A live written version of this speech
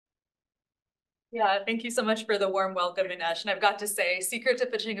Yeah, thank you so much for the warm welcome, Inesh. And I've got to say, secret to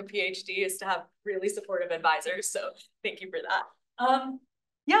pitching a PhD is to have really supportive advisors. So thank you for that.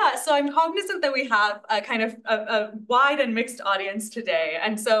 Yeah, so I'm cognizant that we have a kind of a wide and mixed audience today.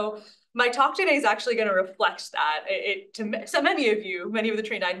 And so my talk today is actually going to reflect that. To many of you, many of the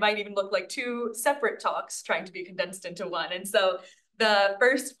trained eye might even look like two separate talks trying to be condensed into one. And so the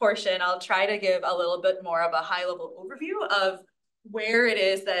first portion, I'll try to give a little bit more of a high-level overview of where it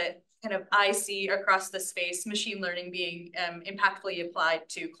is that kind of I see across the space machine learning being impactfully applied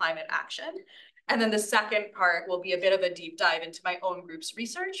to climate action. And then the second part will be a bit of a deep dive into my own group's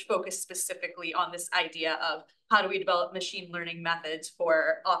research, focused specifically on this idea of how do we develop machine learning methods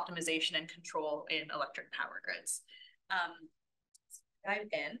for optimization and control in electric power grids. Dive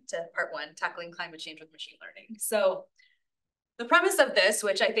into part one, tackling climate change with machine learning. So the premise of this,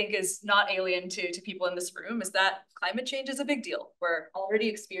 which I think is not alien to people in this room, is that climate change is a big deal. We're already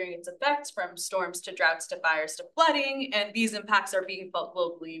experiencing effects from storms to droughts to fires to flooding, and these impacts are being felt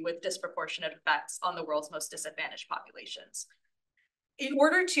globally with disproportionate effects on the world's most disadvantaged populations. In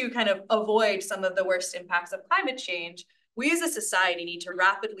order to kind of avoid some of the worst impacts of climate change, we as a society need to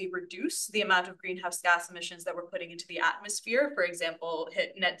rapidly reduce the amount of greenhouse gas emissions that we're putting into the atmosphere, for example,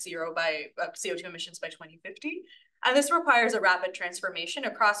 hit net zero by CO2 emissions by 2050. And this requires a rapid transformation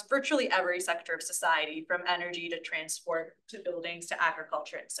across virtually every sector of society, from energy to transport to buildings to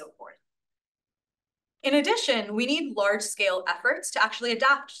agriculture and so forth. In addition, we need large-scale efforts to actually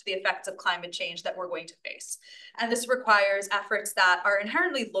adapt to the effects of climate change that we're going to face. And this requires efforts that are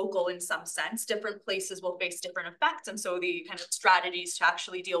inherently local in some sense. Different places will face different effects, and so the kind of strategies to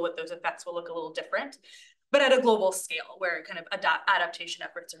actually deal with those effects will look a little different, but at a global scale where kind of adaptation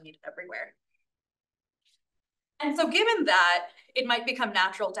efforts are needed everywhere. And so given that, it might become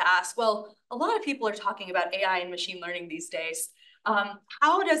natural to ask, well, a lot of people are talking about AI and machine learning these days.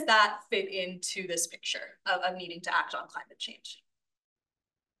 How does that fit into this picture of needing to act on climate change?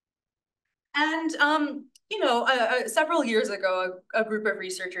 And several years ago, a group of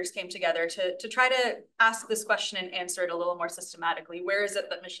researchers came together to try to ask this question and answer it a little more systematically. Where is it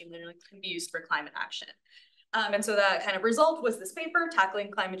that machine learning can be used for climate action? And so that kind of result was this paper,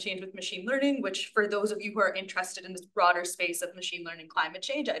 Tackling Climate Change with Machine Learning, which for those of you who are interested in this broader space of machine learning climate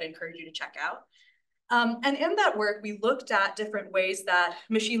change, I'd encourage you to check out. And in that work, we looked at different ways that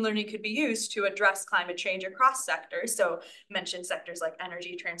machine learning could be used to address climate change across sectors. So mentioned sectors like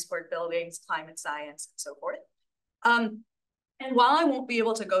energy, transport, buildings, climate science, and so forth. And while I won't be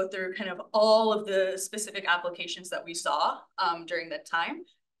able to go through kind of all of the specific applications that we saw during that time,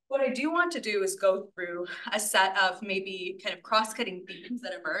 what I do want to do is go through a set of maybe kind of cross-cutting themes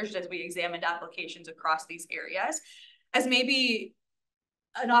that emerged as we examined applications across these areas as maybe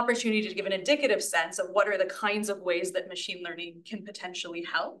an opportunity to give an indicative sense of what are the kinds of ways that machine learning can potentially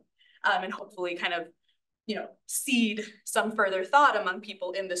help, and hopefully kind of, seed some further thought among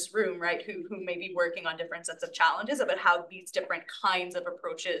people in this room, right, who may be working on different sets of challenges about how these different kinds of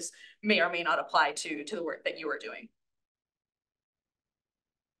approaches may or may not apply to the work that you are doing.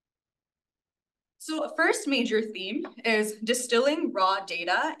 So a first major theme is distilling raw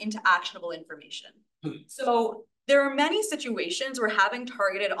data into actionable information. So there are many situations where having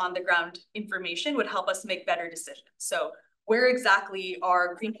targeted on the ground information would help us make better decisions. So where exactly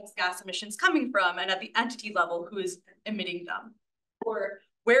are greenhouse gas emissions coming from, and at the entity level, who is emitting them? Or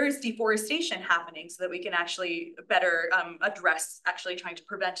where is deforestation happening so that we can actually better address actually trying to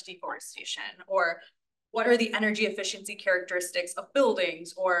prevent deforestation? Or what are the energy efficiency characteristics of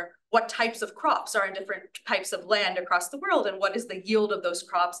buildings, or what types of crops are in different types of land across the world, and what is the yield of those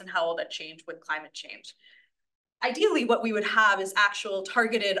crops, and how will that change with climate change? Ideally, what we would have is actual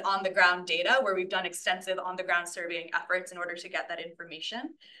targeted on-the-ground data where we've done extensive on-the-ground surveying efforts in order to get that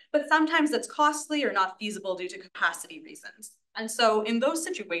information. But sometimes that's costly or not feasible due to capacity reasons. And so in those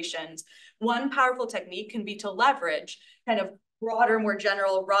situations, one powerful technique can be to leverage kind of broader, more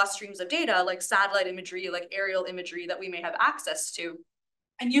general raw streams of data like satellite imagery, like aerial imagery that we may have access to,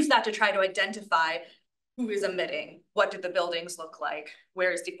 and use that to try to identify who is emitting, what do the buildings look like,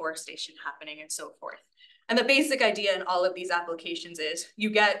 where is deforestation happening, and so forth. And the basic idea in all of these applications is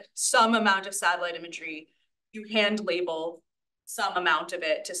you get some amount of satellite imagery, you hand label some amount of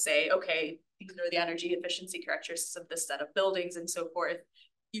it to say, okay, these are the energy efficiency characteristics of this set of buildings and so forth.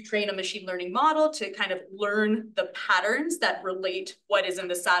 You train a machine learning model to kind of learn the patterns that relate what is in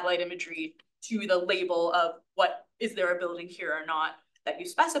the satellite imagery to the label of what is there a building here or not that you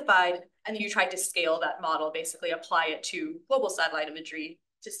specified. And then you try to scale that model, basically apply it to global satellite imagery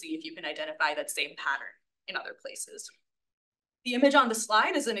to see if you can identify that same pattern in other places. The image on the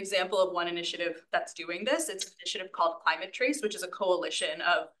slide is an example of one initiative that's doing this. It's an initiative called Climate Trace, which is a coalition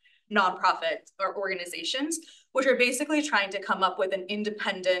of nonprofit or organizations, which are basically trying to come up with an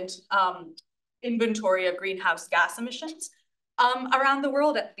independent inventory of greenhouse gas emissions around the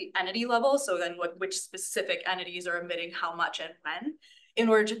world at the entity level. So then which specific entities are emitting how much and when, in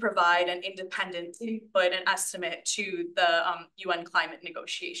order to provide an independent input and estimate to the UN climate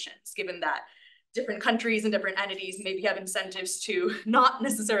negotiations, given that different countries and different entities maybe have incentives to not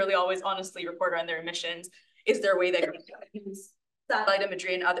necessarily always honestly report on their emissions. Is there a way that can use satellite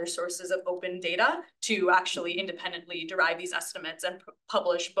imagery and other sources of open data to actually independently derive these estimates and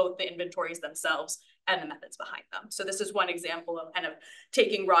publish both the inventories themselves and the methods behind them? So this is one example of kind of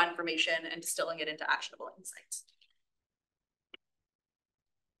taking raw information and distilling it into actionable insights.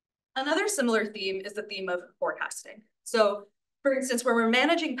 Another similar theme is the theme of forecasting. So for instance, when we're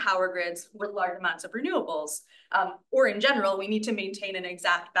managing power grids with large amounts of renewables, or in general, we need to maintain an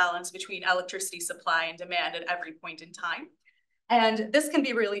exact balance between electricity supply and demand at every point in time. And this can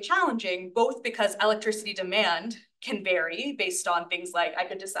be really challenging, both because electricity demand can vary based on things like, I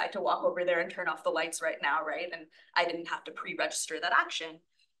could decide to walk over there and turn off the lights right now, right? And I didn't have to pre-register that action.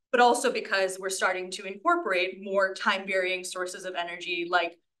 But also because we're starting to incorporate more time-varying sources of energy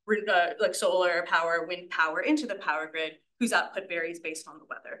like solar power, wind power into the power grid, whose output varies based on the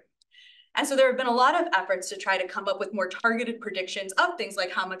weather. And so there have been a lot of efforts to try to come up with more targeted predictions of things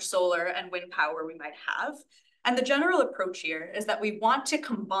like how much solar and wind power we might have. And the general approach here is that we want to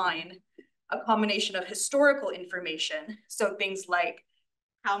combine a combination of historical information, so things like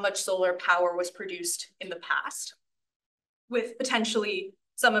how much solar power was produced in the past, with potentially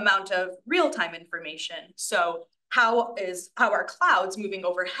some amount of real-time information. So how are clouds moving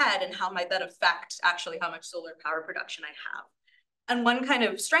overhead, and how might that affect actually how much solar power production I have? And one kind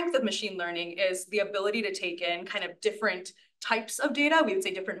of strength of machine learning is the ability to take in kind of different types of data, we would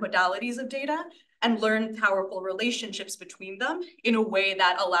say different modalities of data, and learn powerful relationships between them in a way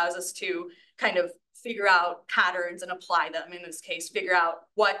that allows us to kind of figure out patterns and apply them. In this case, figure out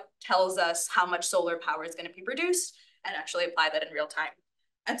what tells us how much solar power is going to be produced and actually apply that in real time.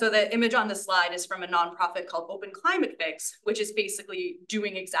 And so the image on the slide is from a nonprofit called Open Climate Fix, which is basically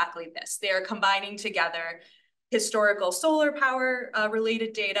doing exactly this. They are combining together historical solar power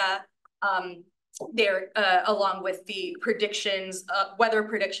related data, along with the predictions, weather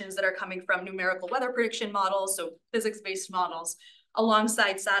predictions that are coming from numerical weather prediction models, so physics-based models,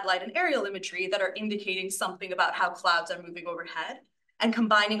 alongside satellite and aerial imagery that are indicating something about how clouds are moving overhead, and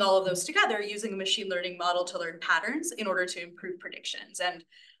combining all of those together using a machine learning model to learn patterns in order to improve predictions. And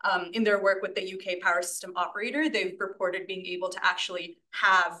in their work with the UK power system operator, they've reported being able to actually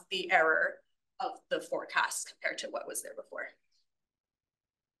have the error of the forecast compared to what was there before.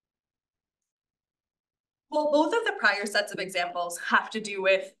 Well, both of the prior sets of examples have to do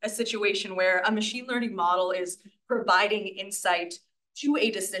with a situation where a machine learning model is providing insight to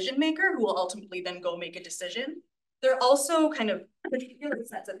a decision maker who will ultimately then go make a decision. There are also kind of particular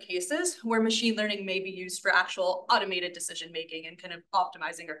sets of cases where machine learning may be used for actual automated decision-making and kind of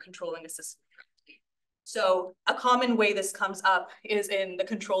optimizing or controlling a system. So a common way this comes up is in the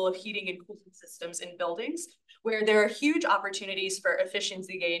control of heating and cooling systems in buildings, where there are huge opportunities for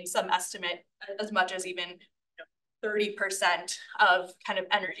efficiency gain. Some estimate as much as even 30% of kind of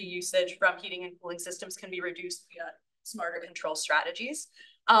energy usage from heating and cooling systems can be reduced via smarter control strategies.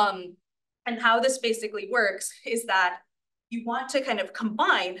 And how this basically works is that you want to kind of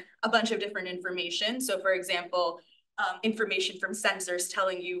combine a bunch of different information. So for example, information from sensors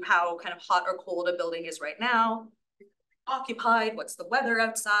telling you how kind of hot or cold a building is right now, occupied, what's the weather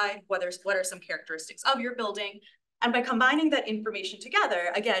outside, what are some characteristics of your building. And by combining that information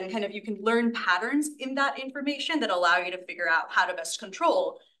together, again, kind of you can learn patterns in that information that allow you to figure out how to best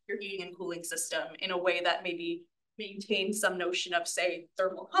control your heating and cooling system in a way that maybe maintains some notion of, say,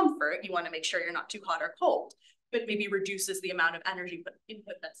 thermal comfort. You want to make sure you're not too hot or cold, but maybe reduces the amount of energy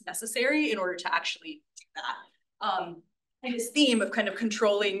input that's necessary in order to actually do that. And this theme of kind of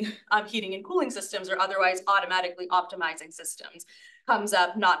controlling heating and cooling systems or otherwise automatically optimizing systems comes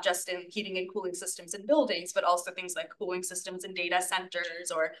up not just in heating and cooling systems in buildings, but also things like cooling systems in data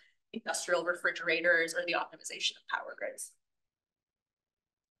centers or industrial refrigerators or the optimization of power grids.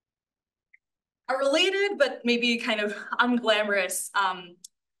 A related, but maybe kind of unglamorous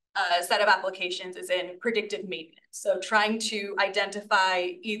set of applications is in predictive maintenance. So trying to identify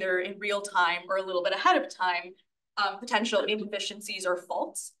either in real time or a little bit ahead of time potential inefficiencies or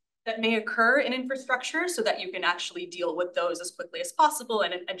faults that may occur in infrastructure so that you can actually deal with those as quickly as possible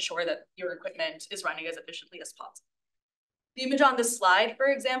and ensure that your equipment is running as efficiently as possible. The image on this slide, for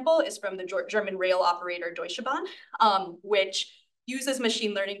example, is from the German rail operator Deutsche Bahn, which uses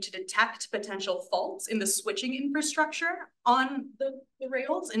machine learning to detect potential faults in the switching infrastructure on the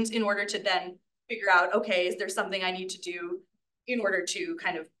rails in order to then figure out, okay, is there something I need to do in order to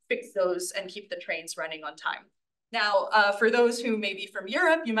kind of fix those and keep the trains running on time. Now, for those who may be from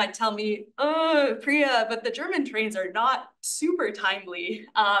Europe, you might tell me, oh, Priya, but the German trains are not super timely.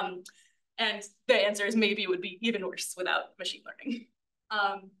 And the answer is maybe it would be even worse without machine learning.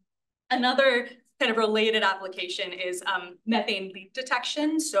 Another kind of related application is methane leak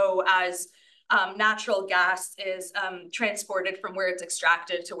detection. So as natural gas is transported from where it's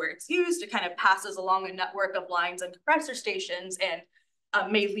extracted to where it's used, it kind of passes along a network of lines and compressor stations and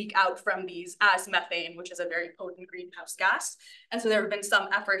may leak out from these as methane, which is a very potent greenhouse gas. And so there have been some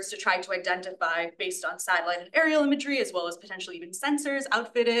efforts to try to identify, based on satellite and aerial imagery, as well as potentially even sensors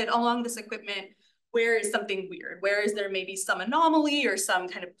outfitted along this equipment, where is something weird? Where is there maybe some anomaly or some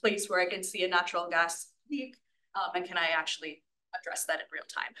kind of place where I can see a natural gas leak? And can I actually address that in real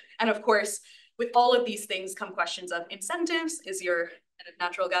time? And of course, with all of these things come questions of incentives. Is your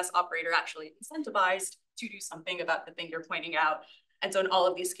natural gas operator actually incentivized to do something about the thing you're pointing out? And so in all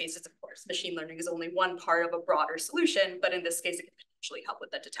of these cases, of course, machine learning is only one part of a broader solution, but in this case, it can potentially help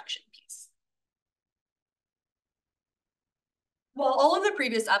with the detection piece. Well, all of the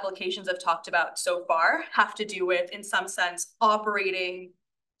previous applications I've talked about so far have to do with, in some sense, operating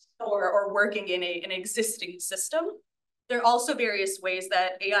or working in an existing system. There are also various ways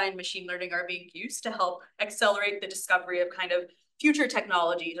that AI and machine learning are being used to help accelerate the discovery of kind of future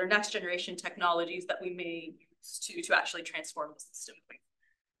technologies or next generation technologies that we may use to actually transform the system.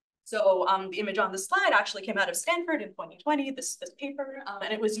 So the image on the slide actually came out of Stanford in 2020, this paper,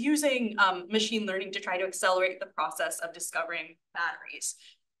 and it was using machine learning to try to accelerate the process of discovering batteries.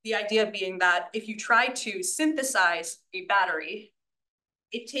 The idea being that if you try to synthesize a battery,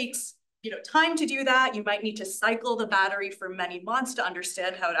 it takes time to do that. You might need to cycle the battery for many months to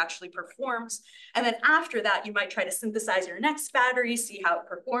understand how it actually performs. And then after that, you might try to synthesize your next battery, see how it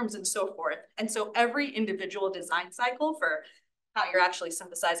performs and so forth. And so every individual design cycle for how you're actually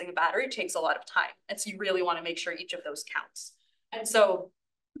synthesizing a battery takes a lot of time. And so you really want to make sure each of those counts. And so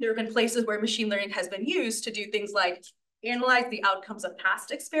there have been places where machine learning has been used to do things like analyze the outcomes of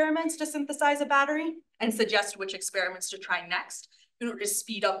past experiments to synthesize a battery and suggest which experiments to try next in order to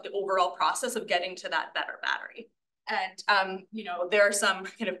speed up the overall process of getting to that better battery. And there are some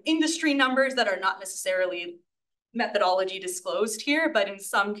kind of industry numbers that are not necessarily methodology disclosed here, but in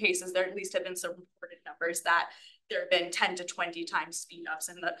some cases there at least have been some reported numbers that there have been 10 to 20 times speed ups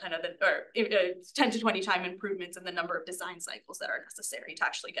in the kind of, 10 to 20 time improvements in the number of design cycles that are necessary to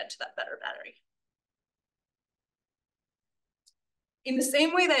actually get to that better battery. In the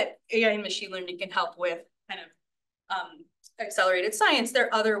same way that AI and machine learning can help with kind of accelerated science, there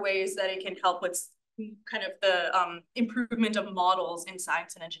are other ways that it can help with kind of the improvement of models in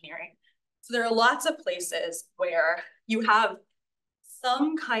science and engineering. So there are lots of places where you have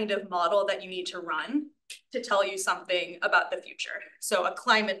some kind of model that you need to run to tell you something about the future. So a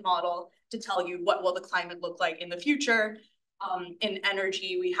climate model to tell you what will the climate look like in the future. In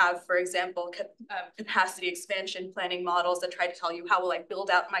energy, we have, for example, capacity expansion planning models that try to tell you how will I build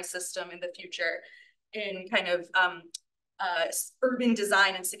out my system in the future. In kind of urban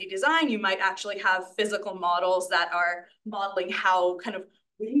design and city design, you might actually have physical models that are modeling how kind of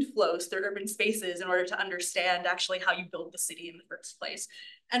wind flows through urban spaces in order to understand actually how you build the city in the first place.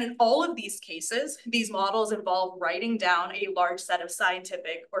 And in all of these cases, these models involve writing down a large set of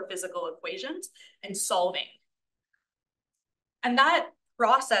scientific or physical equations and solving. And that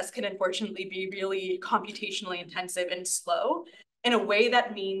process can unfortunately be really computationally intensive and slow in a way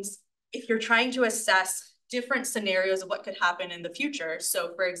that means if you're trying to assess different scenarios of what could happen in the future.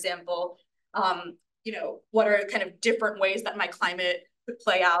 So for example, what are kind of different ways that my climate could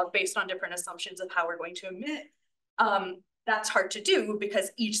play out based on different assumptions of how we're going to emit. That's hard to do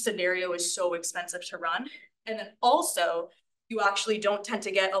because each scenario is so expensive to run. And then also, you actually don't tend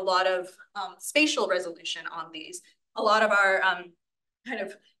to get a lot of spatial resolution on these. A lot of our kind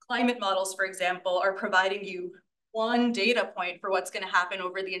of climate models, for example, are providing you one data point for what's going to happen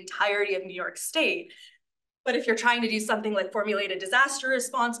over the entirety of New York State. But if you're trying to do something like formulate a disaster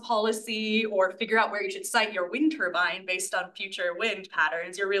response policy or figure out where you should site your wind turbine based on future wind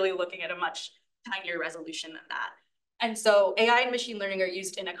patterns, you're really looking at a much tinier resolution than that. And so AI and machine learning are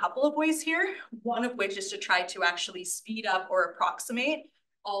used in a couple of ways here, one of which is to try to actually speed up or approximate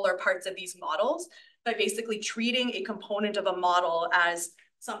all or parts of these models by basically treating a component of a model as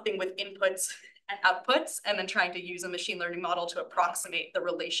something with inputs and outputs, and then trying to use a machine learning model to approximate the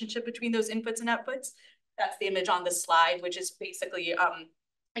relationship between those inputs and outputs. That's the image on this slide, which is basically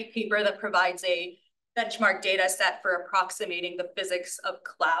a paper that provides a benchmark data set for approximating the physics of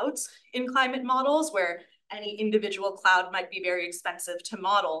clouds in climate models, where any individual cloud might be very expensive to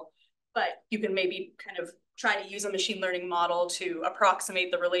model, but you can maybe kind of try to use a machine learning model to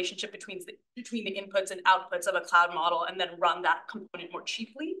approximate the relationship between the inputs and outputs of a cloud model, and then run that component more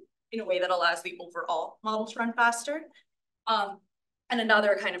cheaply in a way that allows the overall model to run faster. And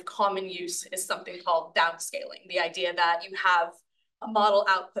another kind of common use is something called downscaling, the idea that you have a model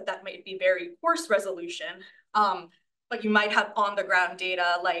output that might be very coarse resolution, but you might have on-the-ground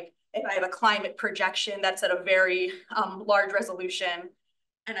data, like if I have a climate projection that's at a very large resolution,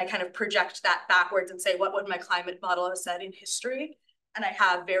 and I kind of project that backwards and say, what would my climate model have said in history? And I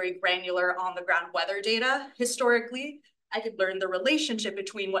have very granular on-the-ground weather data historically, I could learn the relationship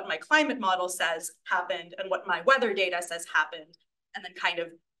between what my climate model says happened and what my weather data says happened, and then kind of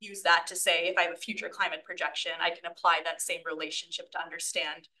use that to say, if I have a future climate projection, I can apply that same relationship to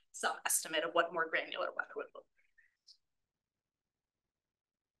understand some estimate of what more granular weather would look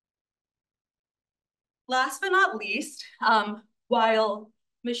like. Last but not least, while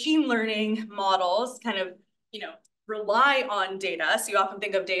machine learning models kind of, rely on data, so you often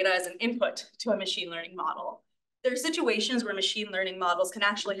think of data as an input to a machine learning model, there are situations where machine learning models can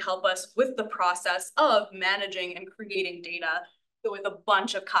actually help us with the process of managing and creating data, but with a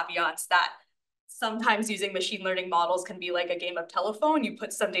bunch of caveats that sometimes using machine learning models can be like a game of telephone. You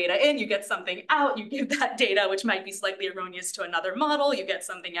put some data in, you get something out, you give that data, which might be slightly erroneous, to another model, you get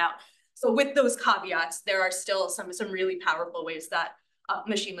something out. So with those caveats, there are still some really powerful ways that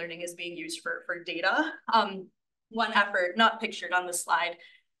machine learning is being used for data. One effort, not pictured on the slide,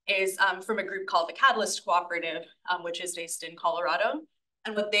 is from a group called the Catalyst Cooperative, which is based in Colorado.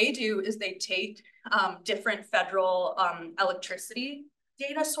 And what they do is they take different federal electricity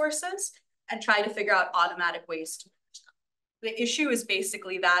data sources and try to figure out automatic ways to manage them. The issue is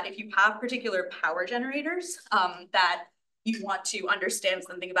basically that if you have particular power generators that you want to understand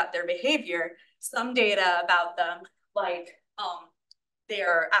something about their behavior, some data about them, like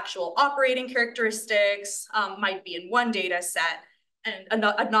their actual operating characteristics, might be in one data set, and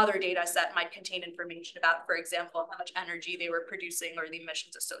another data set might contain information about, for example, how much energy they were producing or the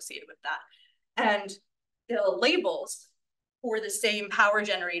emissions associated with that. And the labels for the same power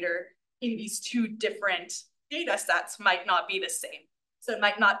generator in these two different data sets might not be the same. So it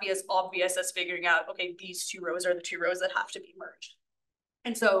might not be as obvious as figuring out, okay, these two rows are the two rows that have to be merged.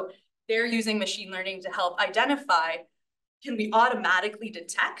 And so they're using machine learning to help identify, can we automatically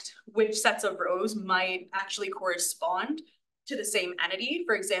detect which sets of rows might actually correspond to the same entity,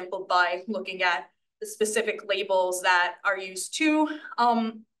 for example, by looking at the specific labels that are used to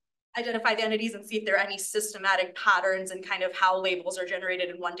identify the entities and see if there are any systematic patterns in kind of how labels are generated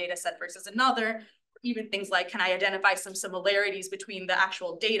in one data set versus another. Even things like, can I identify some similarities between the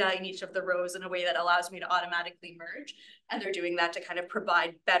actual data in each of the rows in a way that allows me to automatically merge? And they're doing that to kind of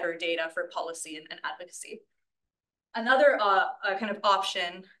provide better data for policy and advocacy. Another kind of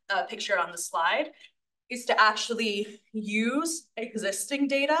option pictured on the slide is to actually use existing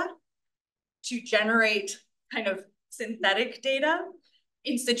data to generate kind of synthetic data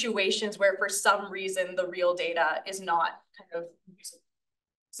in situations where for some reason the real data is not kind of usable.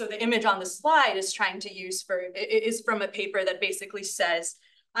 So the image on the slide is trying to use is from a paper that basically says,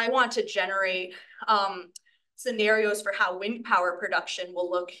 I want to generate scenarios for how wind power production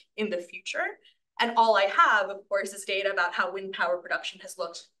will look in the future. And all I have, of course, is data about how wind power production has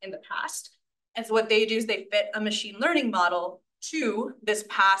looked in the past. And so what they do is they fit a machine learning model to this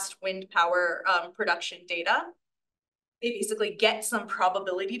past wind power production data. They basically get some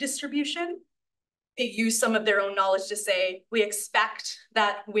probability distribution. They use some of their own knowledge to say, we expect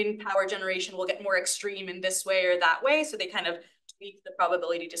that wind power generation will get more extreme in this way or that way. So they kind of tweak the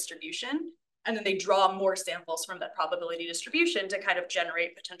probability distribution. And then they draw more samples from that probability distribution to kind of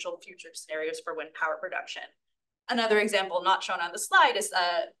generate potential future scenarios for wind power production. Another example not shown on the slide is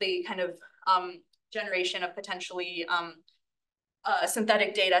the kind of generation of potentially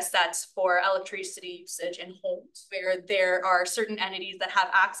synthetic data sets for electricity usage in homes, where there are certain entities that have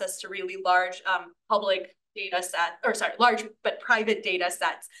access to really large public data set, or sorry, large but private data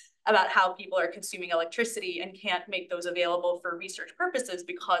sets about how people are consuming electricity, and can't make those available for research purposes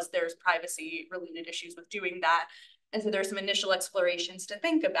because there's privacy related issues with doing that. And so there's some initial explorations to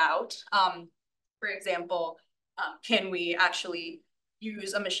think about. For example, can we actually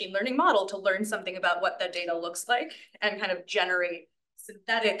use a machine learning model to learn something about what that data looks like and kind of generate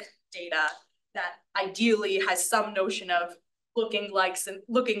synthetic data that ideally has some notion of looking like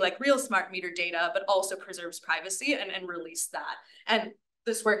real smart meter data, but also preserves privacy, and release that. And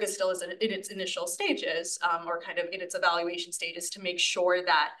this work is still in its initial stages, or kind of in its evaluation stages, to make sure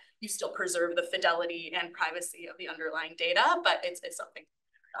that you still preserve the fidelity and privacy of the underlying data, but it's something.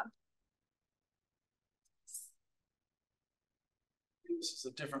 This is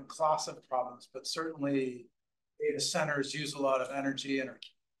a different class of problems, but certainly data centers use a lot of energy and are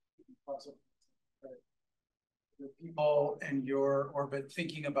people in your orbit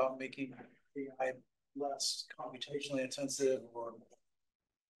thinking about making AI less computationally intensive or.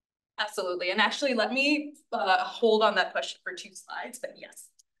 Absolutely. And actually, let me hold on that question for 2 slides, but yes.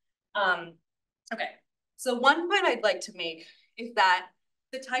 Okay. So one point I'd like to make is that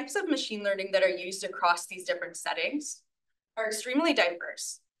the types of machine learning that are used across these different settings are extremely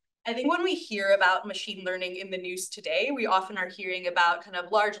diverse. I think when we hear about machine learning in the news today, we often are hearing about kind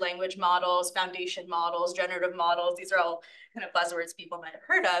of large language models, foundation models, generative models. These are all kind of buzzwords people might have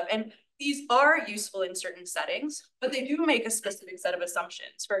heard of. And these are useful in certain settings, but they do make a specific set of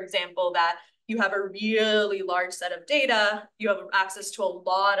assumptions. For example, that you have a really large set of data, you have access to a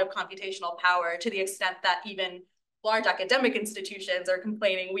lot of computational power to the extent that even large academic institutions are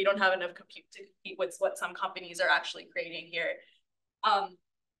complaining we don't have enough compute to compete with what some companies are actually creating here.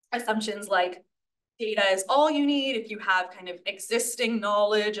 Assumptions like data is all you need if you have kind of existing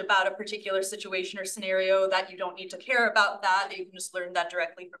knowledge about a particular situation or scenario, that you don't need to care about that you can just learn that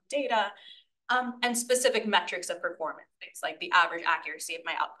directly from data. And specific metrics of performance, things like the average accuracy of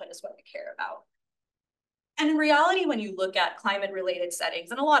my output is what we care about. And in reality, when you look at climate-related settings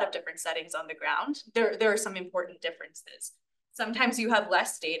and a lot of different settings on the ground, there are some important differences. Sometimes you have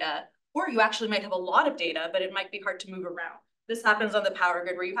less data, or you actually might have a lot of data, but it might be hard to move around. This happens on the power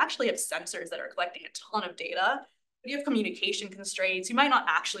grid where you actually have sensors that are collecting a ton of data, but you have communication constraints. You might not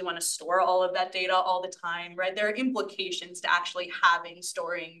actually want to store all of that data all the time, right? There are implications to actually having,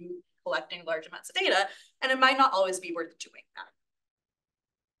 storing, collecting large amounts of data, and it might not always be worth doing that.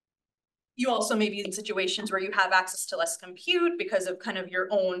 You also may be in situations where you have access to less compute because of kind of your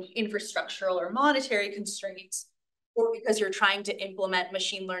own infrastructural or monetary constraints, or because you're trying to implement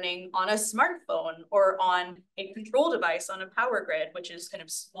machine learning on a smartphone or on a control device on a power grid, which is kind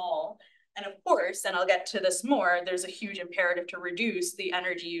of small. And of course, and I'll get to this more, there's a huge imperative to reduce the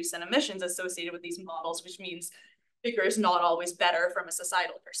energy use and emissions associated with these models, which means bigger is not always better from a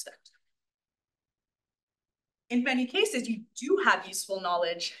societal perspective. In many cases, you do have useful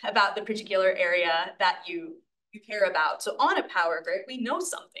knowledge about the particular area that you care about. So on a power grid, we know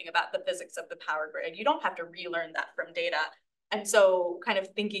something about the physics of the power grid. You don't have to relearn that from data. And so kind of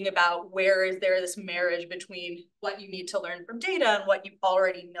thinking about where is there this marriage between what you need to learn from data and what you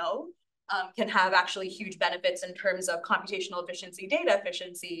already know can have actually huge benefits in terms of computational efficiency, data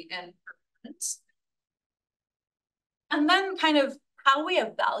efficiency, and performance. And then kind of how we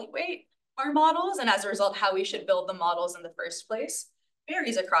evaluate our models, and as a result, how we should build the models in the first place,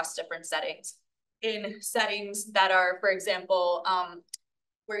 varies across different settings. In settings that are, for example,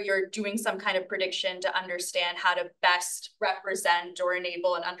 where you're doing some kind of prediction to understand how to best represent or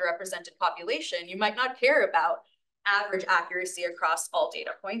enable an underrepresented population, you might not care about average accuracy across all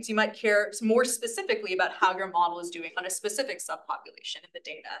data points. You might care more specifically about how your model is doing on a specific subpopulation in the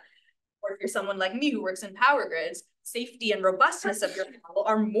data. Or if you're someone like me who works in power grids, safety and robustness of your model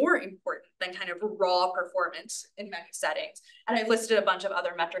are more important than kind of raw performance in many settings. And I've listed a bunch of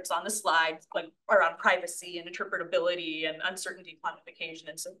other metrics on the slide, like around privacy and interpretability and uncertainty quantification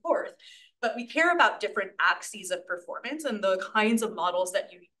and so forth. But we care about different axes of performance, and the kinds of models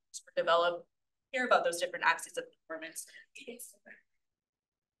that you use for develop care about those different axes of performance.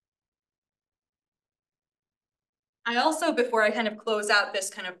 I also, before I kind of close out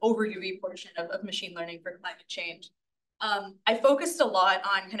this kind of overview portion of machine learning for climate change, I focused a lot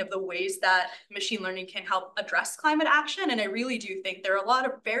on kind of the ways that machine learning can help address climate action. And I really do think there are a lot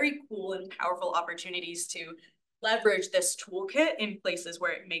of very cool and powerful opportunities to leverage this toolkit in places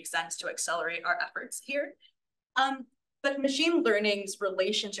where it makes sense to accelerate our efforts here. But machine learning's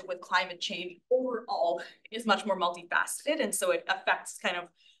relationship with climate change overall is much more multifaceted. And so it affects kind of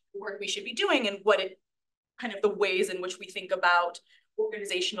the work we should be doing and what it kind of the ways in which we think about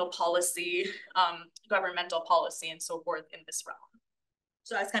organizational policy, governmental policy, and so forth in this realm.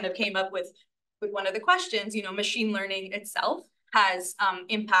 So I kind of came up with one of the questions, you know, machine learning itself has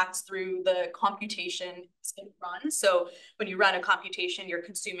impacts through the computation it runs. So when you run a computation, you're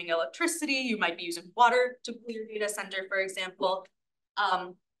consuming electricity, you might be using water to cool your data center, for example,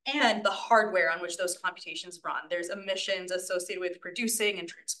 and the hardware on which those computations run. There's emissions associated with producing and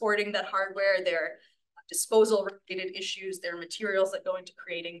transporting that hardware. There are disposal-related issues. There are materials that go into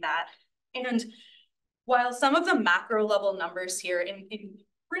creating that. And while some of the macro level numbers here in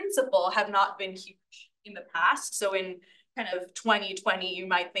principle have not been huge in the past, so in kind of 2020, you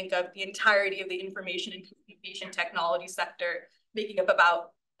might think of the entirety of the information and communication technology sector making up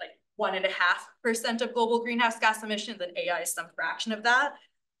about like 1.5% of global greenhouse gas emissions, and AI is some fraction of that.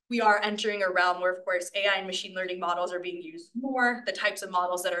 We are entering a realm where, of course, AI and machine learning models are being used more. The types of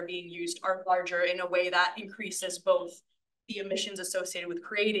models that are being used are larger in a way that increases both the emissions associated with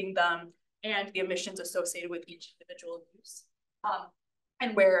creating them and the emissions associated with each individual use.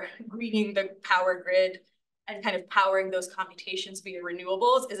 And where greening the power grid and kind of powering those computations via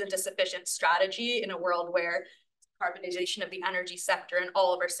renewables isn't a sufficient strategy in a world where carbonization of the energy sector and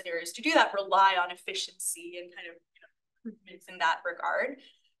all of our scenarios to do that rely on efficiency and kind of improvements in that regard.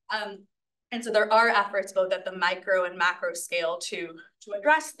 And so there are efforts both at the micro and macro scale to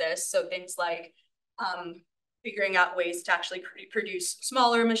address this. So things like figuring out ways to actually produce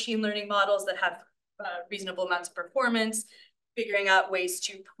smaller machine learning models that have reasonable amounts of performance, figuring out ways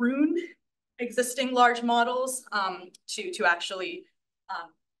to prune existing large models to actually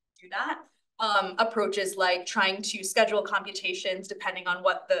do that. Approaches like trying to schedule computations depending on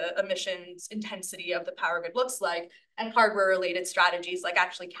what the emissions intensity of the power grid looks like, and hardware-related strategies like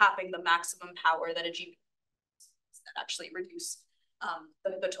actually capping the maximum power that a GPU that actually reduce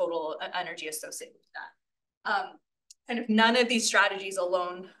the total energy associated with that. Kind of none of these strategies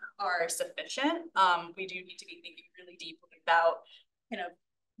alone are sufficient. We do need to be thinking really deeply about kind of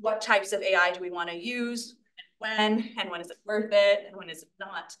what types of AI do we want to use, and when is it worth it, and when is it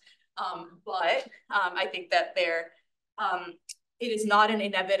not. But I think that it is not an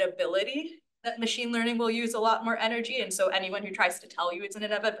inevitability that machine learning will use a lot more energy. And so anyone who tries to tell you it's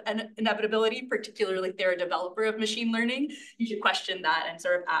an inevitability, particularly if they're a developer of machine learning, you should question that and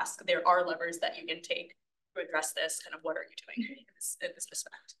sort of ask, there are levers that you can take to address this, kind of what are you doing in this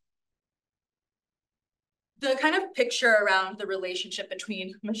respect? The kind of picture around the relationship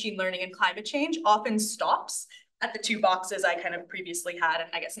between machine learning and climate change often stops at the two boxes I kind of previously had, and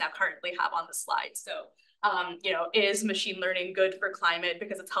I guess now currently have on the slide. So, is machine learning good for climate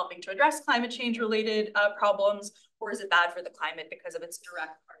because it's helping to address climate change related problems, or is it bad for the climate because of its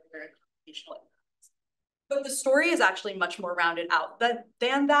direct hardware and computational impacts? But the story is actually much more rounded out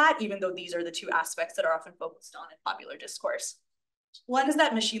than that, even though these are the two aspects that are often focused on in popular discourse. One is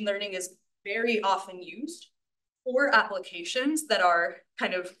that machine learning is very often used for applications that are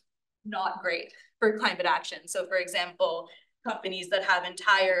kind of not great for climate action. So for example, companies that have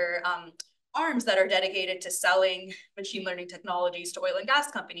entire arms that are dedicated to selling machine learning technologies to oil and gas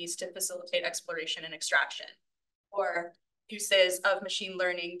companies to facilitate exploration and extraction, or uses of machine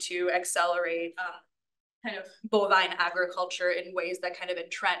learning to accelerate kind of bovine agriculture in ways that kind of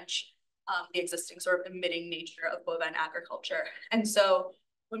entrench the existing sort of emitting nature of bovine agriculture. And so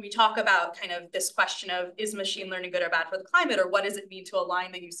when we talk about kind of this question of, is machine learning good or bad for the climate, or what does it mean to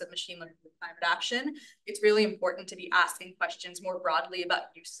align the use of machine learning with climate action, it's really important to be asking questions more broadly about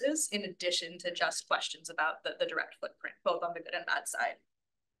uses, in addition to just questions about the direct footprint, both on the good and bad side.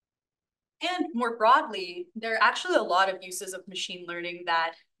 And more broadly, there are actually a lot of uses of machine learning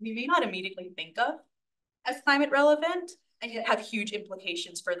that we may not immediately think of as climate relevant, and yet have huge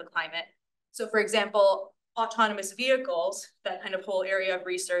implications for the climate. So for example, autonomous vehicles, that kind of whole area of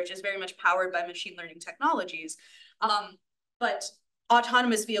research is very much powered by machine learning technologies. But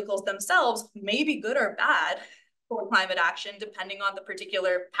autonomous vehicles themselves may be good or bad for climate action, depending on the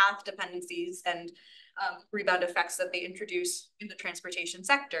particular path dependencies and rebound effects that they introduce in the transportation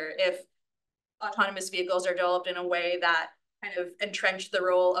sector. If autonomous vehicles are developed in a way that kind of entrench the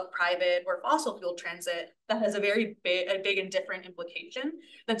role of private or fossil fuel transit, that has a very big and different implication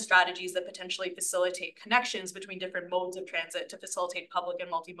than strategies that potentially facilitate connections between different modes of transit to facilitate public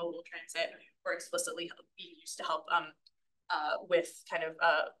and multimodal transit, or explicitly be used to help with kind of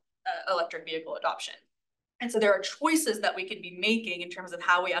electric vehicle adoption. And so there are choices that we can be making in terms of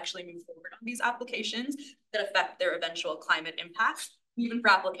how we actually move forward on these applications that affect their eventual climate impact, even for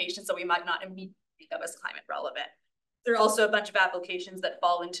applications that we might not immediately think of as climate relevant. There are also a bunch of applications that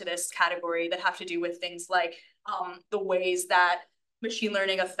fall into this category that have to do with things like the ways that machine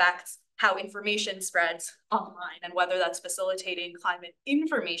learning affects how information spreads online, and whether that's facilitating climate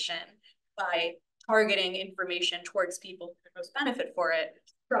information by targeting information towards people who most benefit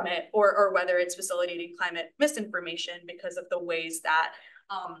from it, or whether it's facilitating climate misinformation because of the ways that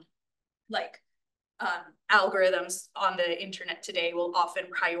algorithms on the internet today will often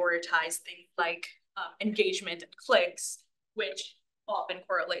prioritize things like engagement and clicks, which often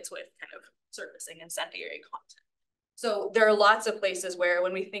correlates with kind of surfacing incendiary content. So there are lots of places where,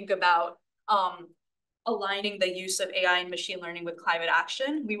 when we think about aligning the use of AI and machine learning with climate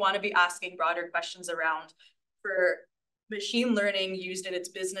action, we want to be asking broader questions around, for machine learning used in its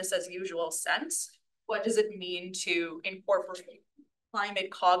business as usual sense, what does it mean to incorporate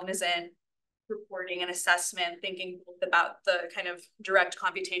climate cognizant reporting and assessment, thinking about the kind of direct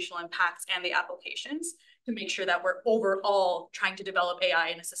computational impacts and the applications to make sure that we're overall trying to develop AI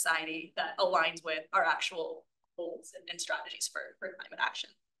in a society that aligns with our actual goals and strategies for climate action.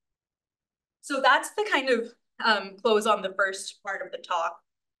 So that's the kind of close on the first part of the talk.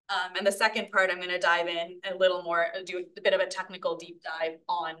 And the second part, I'm going to dive in a little more, do a bit of a technical deep dive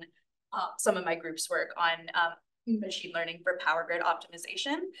on some of my group's work on machine learning for power grid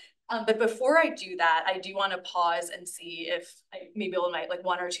optimization. But before I do that, I do want to pause and see if maybe we'll invite like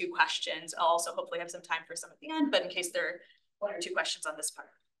 1 or 2 questions. I'll also hopefully have some time for some at the end, but in case there are 1 or 2 questions on this part.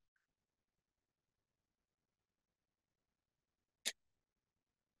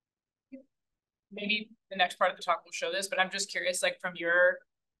 Maybe the next part of the talk will show this, but I'm just curious, like from your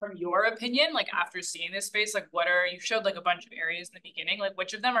opinion, like after seeing this space, like you showed like a bunch of areas in the beginning, like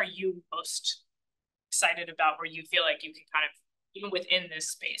which of them are you most excited about, where you feel like you can kind of, even within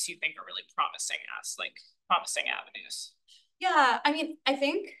this space, you think are really promising avenues? Yeah, I mean, I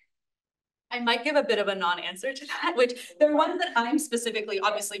think I might give a bit of a non-answer to that, which there are ones that I'm specifically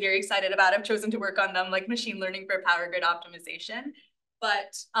obviously very excited about. I've chosen to work on them, like machine learning for power grid optimization.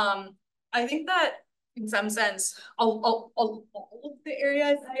 But I think that in some sense, all of the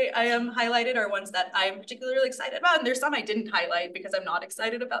areas I am highlighted are ones that I'm particularly excited about. And there's some I didn't highlight because I'm not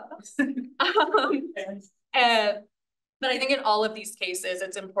excited about them. But I think in all of these cases,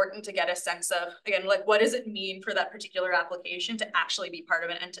 it's important to get a sense of, again, like what does it mean for that particular application to actually be part of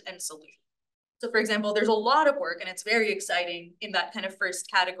an end-to-end solution? So for example, there's a lot of work and it's very exciting in that kind of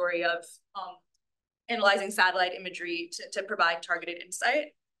first category of analyzing satellite imagery to provide targeted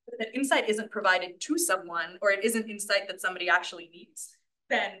insight. But that insight isn't provided to someone, or it isn't insight that somebody actually needs,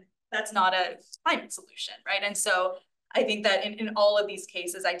 then that's not a climate solution, right? And so I think that in all of these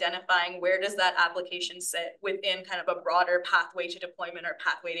cases, identifying where does that application sit within kind of a broader pathway to deployment or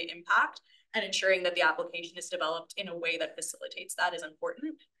pathway to impact, and ensuring that the application is developed in a way that facilitates that is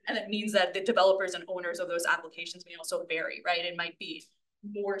important. And that means that the developers and owners of those applications may also vary, right? It might be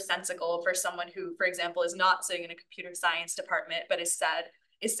more sensible for someone who, for example, is not sitting in a computer science department, but is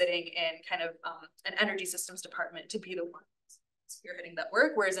sitting in kind of an energy systems department to be the one spearheading that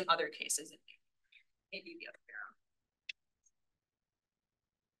work, whereas in other cases, it may be the other way around.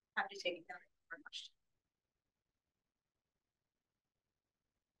 Happy to take it down for a question.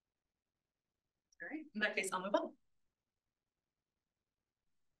 All right, in that case, I'll move on.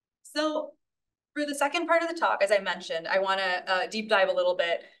 So for the second part of the talk, as I mentioned, I want to deep dive a little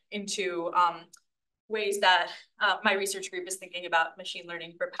bit into ways that my research group is thinking about machine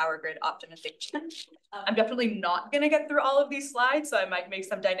learning for power grid optimization. I'm definitely not going to get through all of these slides, so I might make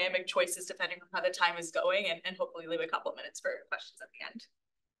some dynamic choices depending on how the time is going, and hopefully leave a couple minutes for questions at the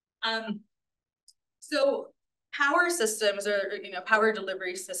end. So power systems, or power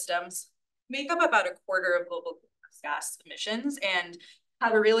delivery systems, make up about 1/4 of global gas emissions and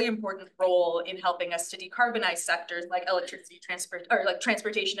have a really important role in helping us to decarbonize sectors like electricity,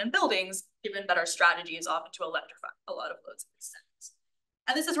 transportation and buildings, given that our strategy is often to electrify a lot of loads in these settings.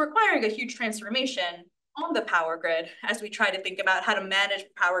 And this is requiring a huge transformation on the power grid as we try to think about how to manage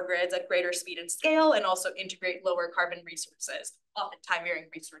power grids at greater speed and scale, and also integrate lower carbon resources, often time-varying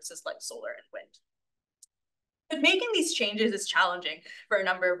resources like solar and wind. But making these changes is challenging for a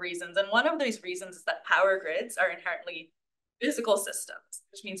number of reasons. And one of these reasons is that power grids are inherently physical systems,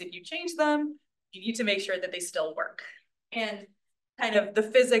 which means if you change them, you need to make sure that they still work. And kind of the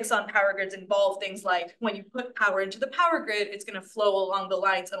physics on power grids involve things like when you put power into the power grid, it's going to flow along the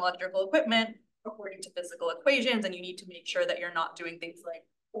lines of electrical equipment according to physical equations, and you need to make sure that you're not doing things like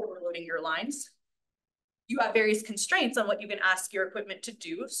overloading your lines. You have various constraints on what you can ask your equipment to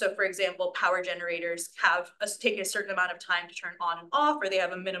do. So for example, power generators take a certain amount of time to turn on and off, or they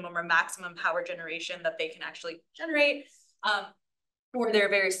have a minimum or maximum power generation that they can actually generate. Or there are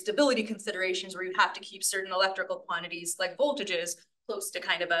various stability considerations where you have to keep certain electrical quantities like voltages close to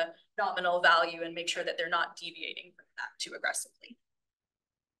kind of a nominal value and make sure that they're not deviating from that too aggressively.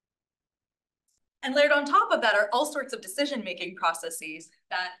 And layered on top of that are all sorts of decision-making processes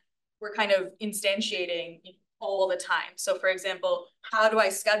that we're kind of instantiating all the time. So for example, how do I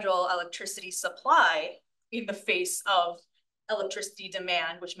schedule electricity supply in the face of electricity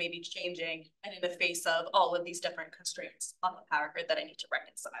demand, which may be changing, and in the face of all of these different constraints on the power grid that I need to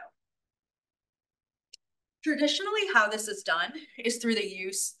reconcile? Traditionally, how this is done is through the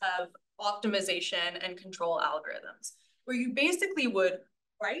use of optimization and control algorithms, where you basically would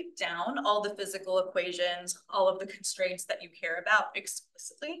write down all the physical equations, all of the constraints that you care about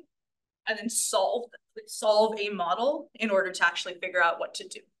explicitly, and then solve a model in order to actually figure out what to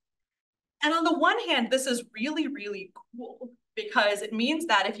do. And on the one hand, this is really, really cool because it means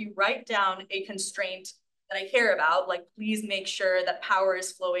that if you write down a constraint that I care about, like please make sure that power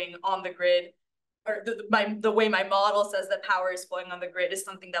is flowing on the grid, or the way my model says that power is flowing on the grid is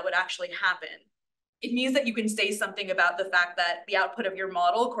something that would actually happen. It means that you can say something about the fact that the output of your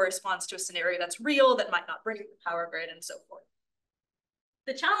model corresponds to a scenario that's real, that might not break the power grid, and so forth.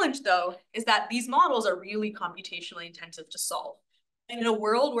 The challenge, though, is that these models are really computationally intensive to solve. And in a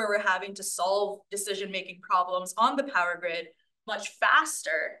world where we're having to solve decision-making problems on the power grid much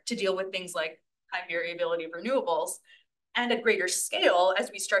faster to deal with things like high variability of renewables, and at greater scale as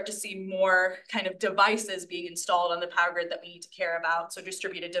we start to see more kind of devices being installed on the power grid that we need to care about. So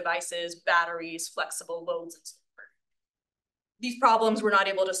distributed devices, batteries, flexible loads, and so forth. These problems, we're not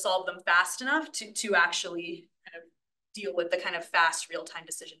able to solve them fast enough to actually kind of deal with the kind of fast real-time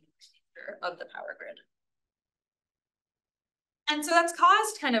decision nature of the power grid. And so that's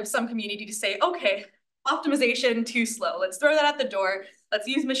caused kind of some community to say, okay, optimization too slow. Let's throw that at the door. Let's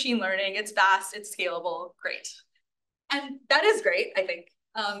use machine learning. It's fast, it's scalable, great. And that is great, I think.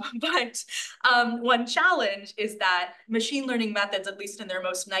 But one challenge is that machine learning methods, at least in their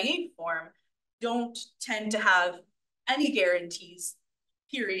most naive form, don't tend to have any guarantees,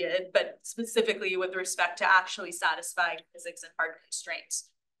 period, but specifically with respect to actually satisfying physics and hard constraints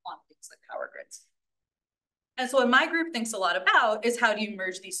on things like power grids. And so what my group thinks a lot about is how do you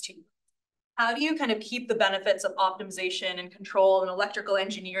merge these two? How do you kind of keep the benefits of optimization and control and electrical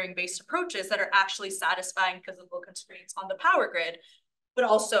engineering-based approaches that are actually satisfying physical constraints on the power grid, but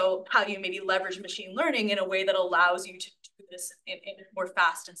also how do you maybe leverage machine learning in a way that allows you to do this in a more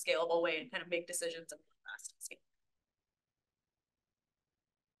fast and scalable way and kind of make decisions in a more fast and scalable.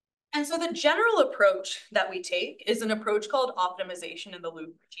 And so the general approach that we take is an approach called optimization in the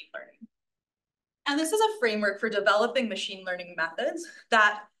loop machine learning. And this is a framework for developing machine learning methods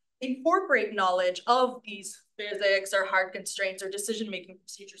that incorporate knowledge of these physics or hard constraints or decision-making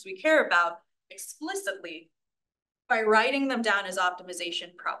procedures we care about explicitly by writing them down as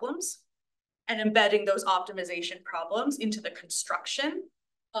optimization problems and embedding those optimization problems into the construction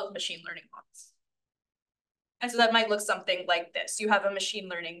of machine learning models. And so that might look something like this. You have a machine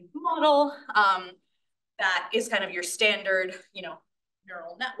learning model that is kind of your standard,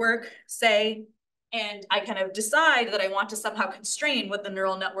 neural network, say, and I kind of decide that I want to somehow constrain what the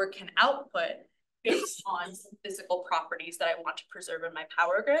neural network can output based on some physical properties that I want to preserve in my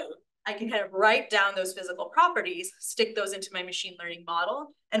power grid. I can kind of write down those physical properties, stick those into my machine learning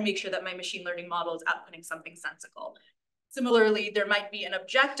model, and make sure that my machine learning model is outputting something sensical. Similarly, there might be an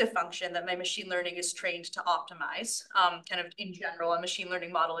objective function that my machine learning is trained to optimize. Kind of in general, a machine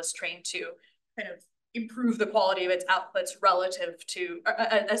learning model is trained to kind of improve the quality of its outputs relative to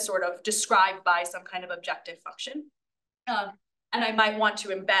as sort of described by some kind of objective function. And I might want to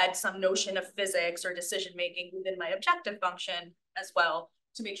embed some notion of physics or decision-making within my objective function as well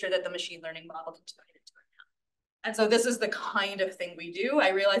to make sure that the machine learning model can take it into account. And so this is the kind of thing we do. I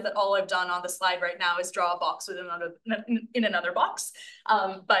realize that all I've done on the slide right now is draw a box within another box.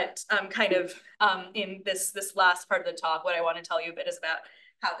 But kind of in this last part of the talk, what I want to tell you a bit is about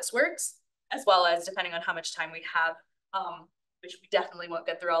how this works, as well as, depending on how much time we have, which we definitely won't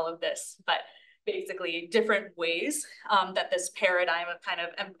get through all of this, but basically different ways that this paradigm of kind of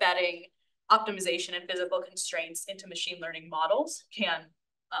embedding optimization and physical constraints into machine learning models can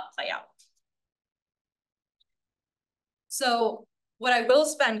play out. So what I will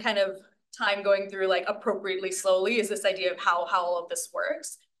spend kind of time going through like appropriately slowly is this idea of how all of this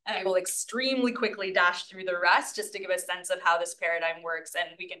works. And I will extremely quickly dash through the rest just to give a sense of how this paradigm works, and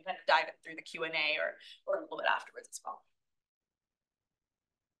we can kind of dive through the Q&A or a little bit afterwards as well.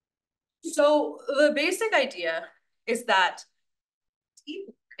 So the basic idea is that deep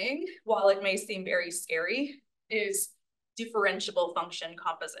learning, while it may seem very scary, is differentiable function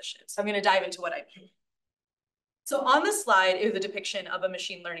composition. So I'm going to dive into what I mean. So on the slide is a depiction of a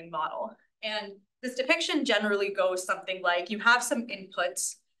machine learning model. And this depiction generally goes something like you have some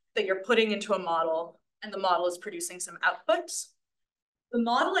inputs that you're putting into a model, and the model is producing some outputs. The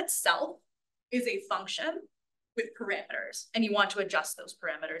model itself is a function with parameters, and you want to adjust those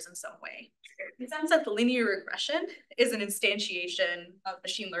parameters in some way. In the sense that the linear regression is an instantiation of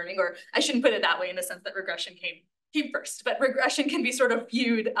machine learning, or I shouldn't put it that way in the sense that regression came first, but regression can be sort of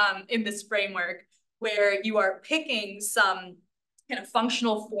viewed in this framework where you are picking some kind of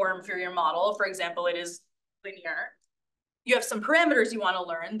functional form for your model. For example, it is linear. You have some parameters you want to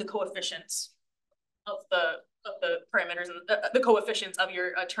learn, the coefficients of the parameters and the coefficients of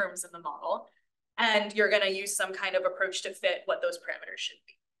your terms in the model. And you're going to use some kind of approach to fit what those parameters should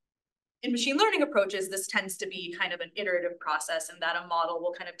be. In machine learning approaches, this tends to be kind of an iterative process, and that a model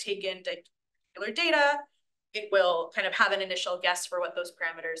will kind of take in particular data, it will kind of have an initial guess for what those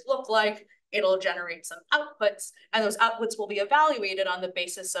parameters look like. It'll generate some outputs, and those outputs will be evaluated on the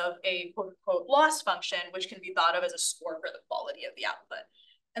basis of a quote unquote loss function, which can be thought of as a score for the quality of the output.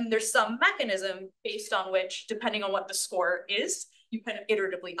 And there's some mechanism based on which, depending on what the score is, you kind of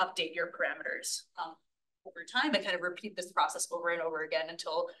iteratively update your parameters over time and kind of repeat this process over and over again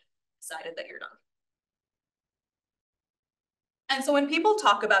until decided that you're done. And so when people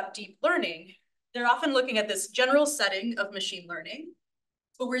talk about deep learning, they're often looking at this general setting of machine learning,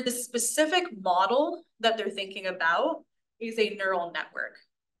 but where the specific model that they're thinking about is a neural network.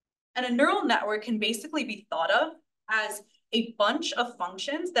 And a neural network can basically be thought of as a bunch of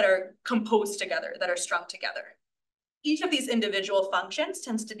functions that are composed together, that are strung together. Each of these individual functions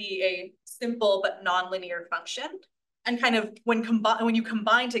tends to be a simple but nonlinear function. And kind of when you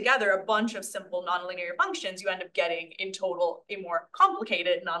combine together a bunch of simple nonlinear functions, you end up getting in total a more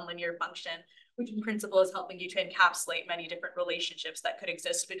complicated nonlinear function, which in principle is helping you to encapsulate many different relationships that could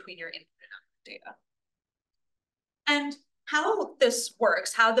exist between your input and output data. And how this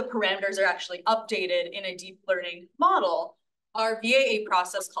works, how the parameters are actually updated in a deep learning model are via a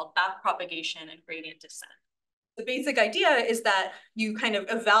process called backpropagation and gradient descent. The basic idea is that you kind of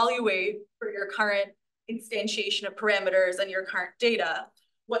evaluate for your current instantiation of parameters and your current data,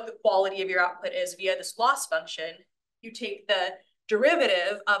 what the quality of your output is via this loss function. You take the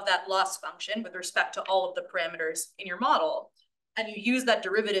derivative of that loss function with respect to all of the parameters in your model, and you use that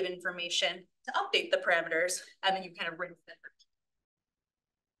derivative information to update the parameters, and then you kind of rinse them.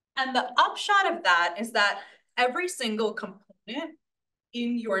 And the upshot of that is that every single component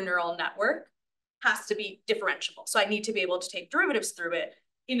in your neural network has to be differentiable. So I need to be able to take derivatives through it,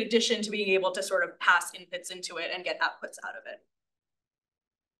 in addition to being able to sort of pass inputs into it and get outputs out of it.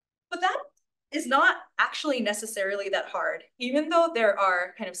 But that is not actually necessarily that hard, even though there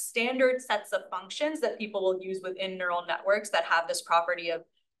are kind of standard sets of functions that people will use within neural networks that have this property of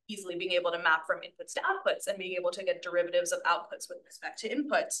easily being able to map from inputs to outputs and being able to get derivatives of outputs with respect to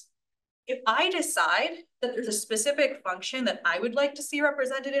inputs. If I decide that there's a specific function that I would like to see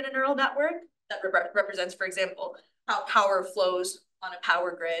represented in a neural network that represents, for example, how power flows on a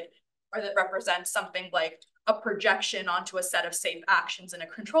power grid, or that represents something like a projection onto a set of safe actions in a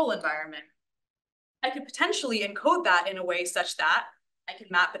control environment, I could potentially encode that in a way such that I can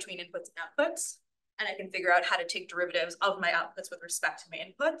map between inputs and outputs, and I can figure out how to take derivatives of my outputs with respect to my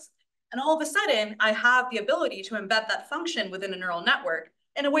inputs. And all of a sudden, I have the ability to embed that function within a neural network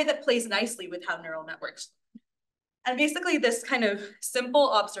in a way that plays nicely with how neural networks. And basically, this kind of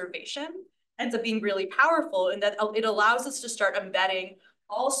simple observation ends up being really powerful in that it allows us to start embedding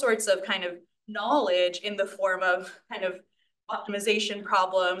all sorts of kind of knowledge in the form of kind of optimization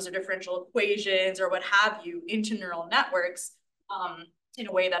problems or differential equations or what have you into neural networks in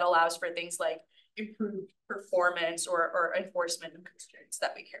a way that allows for things like improved performance or enforcement of constraints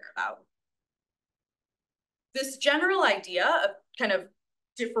that we care about. This general idea of kind of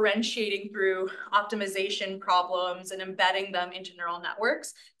differentiating through optimization problems and embedding them into neural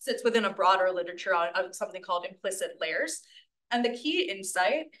networks sits within a broader literature on something called implicit layers. And the key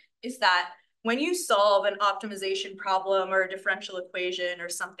insight is that when you solve an optimization problem or a differential equation or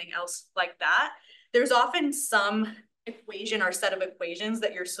something else like that, there's often some equation or set of equations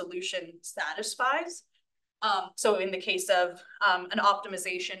that your solution satisfies. So in the case of an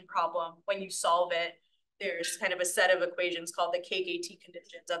optimization problem, when you solve it, there's kind of a set of equations called the KKT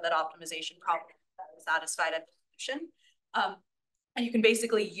conditions of that optimization problem that are satisfied at the solution. And you can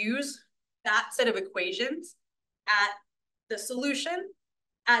basically use that set of equations at the solution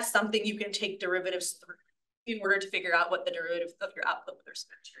as something you can take derivatives through in order to figure out what the derivative of your output with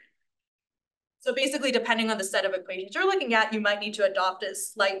respect to. So basically, depending on the set of equations you're looking at, you might need to adopt a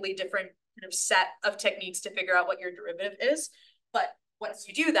slightly different kind of set of techniques to figure out what your derivative is. But once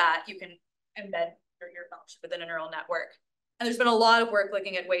you do that, you can embed your function within a neural network. And there's been a lot of work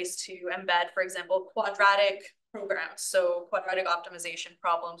looking at ways to embed, for example, quadratic programs. So quadratic optimization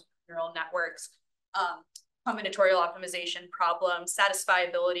problems, neural networks, combinatorial optimization problems,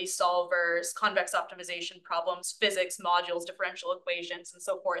 satisfiability solvers, convex optimization problems, physics modules, differential equations, and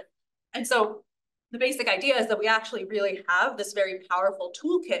so forth. And so the basic idea is that we actually really have this very powerful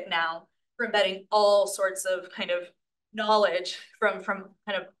toolkit now for embedding all sorts of kind of knowledge from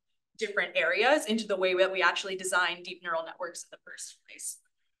kind of different areas into the way that we actually design deep neural networks in the first place.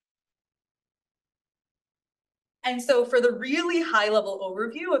 And so for the really high level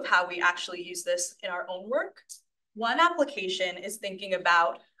overview of how we actually use this in our own work, one application is thinking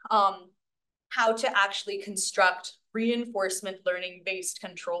about how to actually construct reinforcement learning based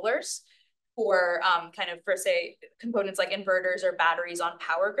controllers for kind of, for say, components like inverters or batteries on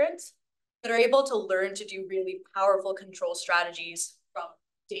power grids. that are able to learn to do really powerful control strategies from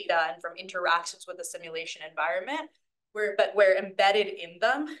data and from interactions with the simulation environment, where embedded in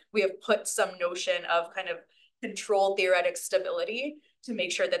them, we have put some notion of kind of control theoretic stability to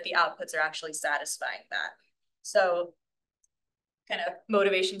make sure that the outputs are actually satisfying that. So kind of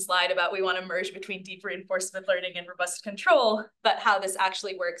motivation slide about we want to merge between deep reinforcement learning and robust control, but how this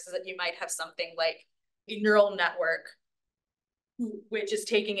actually works is that you might have something like a neural network, which is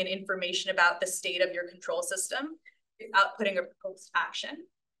taking in information about the state of your control system, outputting a proposed action.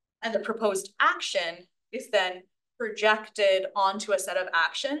 And the proposed action is then projected onto a set of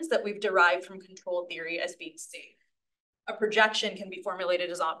actions that we've derived from control theory as being safe. A projection can be formulated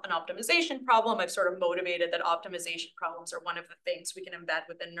as an optimization problem. I've sort of motivated that optimization problems are one of the things we can embed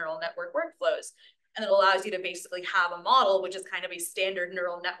within neural network workflows. And it allows you to basically have a model, which is kind of a standard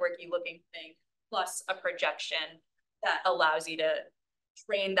neural networky looking thing, plus a projection that allows you to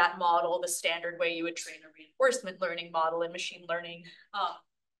train that model the standard way you would train a reinforcement learning model in machine learning,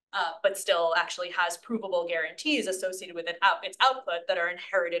 but still actually has provable guarantees associated with its output that are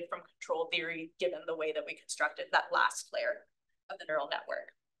inherited from control theory, given the way that we constructed that last layer of the neural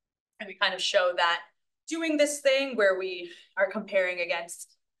network. And we kind of show that doing this thing where we are comparing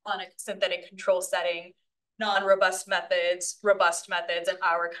against on a synthetic control setting, non-robust methods, robust methods, and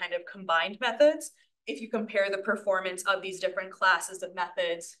our kind of combined methods. If you compare the performance of these different classes of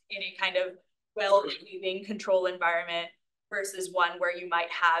methods in a kind of well-behaving control environment versus one where you might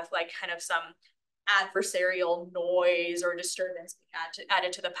have like kind of some adversarial noise or disturbance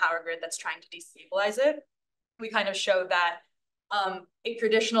added to the power grid that's trying to destabilize it, we kind of show that a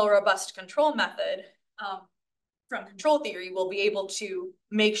traditional robust control method from control theory will be able to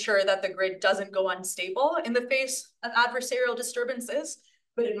make sure that the grid doesn't go unstable in the face of adversarial disturbances,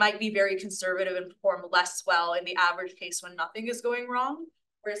 but it might be very conservative and perform less well in the average case when nothing is going wrong.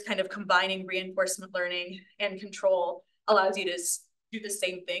 Whereas kind of combining reinforcement learning and control allows you to do the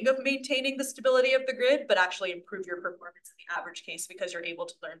same thing of maintaining the stability of the grid, but actually improve your performance in the average case because you're able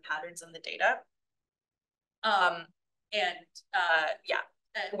to learn patterns in the data.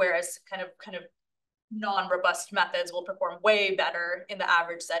 Whereas kind of non-robust methods will perform way better in the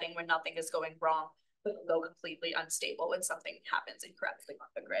average setting when nothing is going wrong, but will go completely unstable when something happens incorrectly on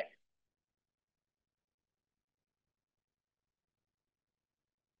the grid.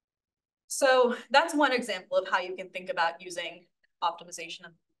 So that's one example of how you can think about using optimization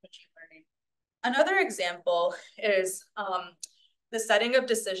and machine learning. Another example is the setting of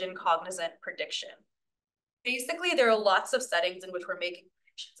decision cognizant prediction. Basically, there are lots of settings in which we're making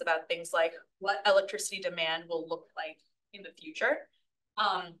predictions about things like what electricity demand will look like in the future,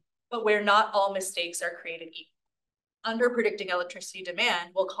 but where not all mistakes are created equal. Under-predicting electricity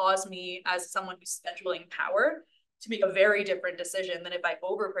demand will cause me, as someone who's scheduling power, to make a very different decision than if I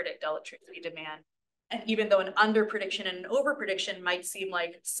over-predict electricity demand. And even though an under-prediction and an over-prediction might seem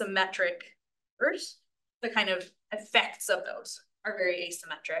like symmetric errors, the kind of effects of those are very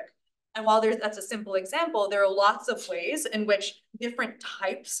asymmetric. And while that's a simple example, there are lots of ways in which different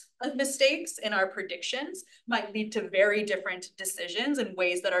types of mistakes in our predictions might lead to very different decisions in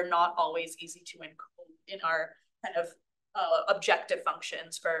ways that are not always easy to encode in our kind of objective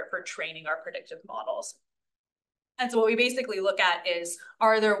functions for training our predictive models. And so what we basically look at is,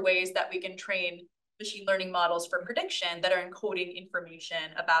 are there ways that we can train machine learning models for prediction that are encoding information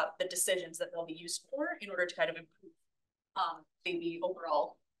about the decisions that they'll be used for in order to kind of improve the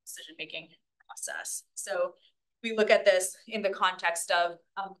overall decision-making process. So we look at this in the context of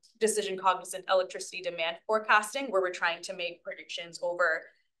decision cognizant electricity demand forecasting, where we're trying to make predictions over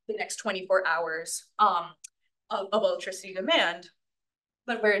the next 24 hours of electricity demand,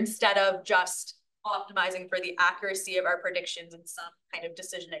 but where instead of just optimizing for the accuracy of our predictions in some kind of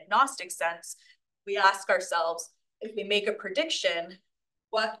decision agnostic sense, we ask ourselves, if we make a prediction,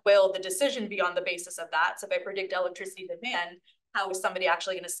 what will the decision be on the basis of that? So if I predict electricity demand, how is somebody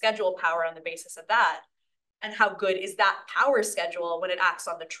actually going to schedule power on the basis of that? And how good is that power schedule when it acts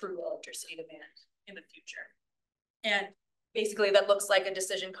on the true electricity demand in the future? And basically that looks like a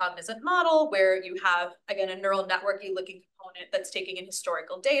decision cognizant model where you have, again, a neural networky looking component that's taking in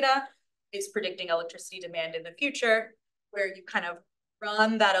historical data, is predicting electricity demand in the future, where you kind of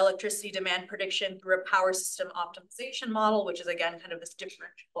run that electricity demand prediction through a power system optimization model, which is again, kind of this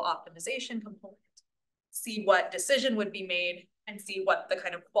differential optimization component, see what decision would be made and see what the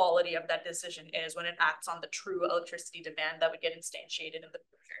kind of quality of that decision is when it acts on the true electricity demand that would get instantiated in the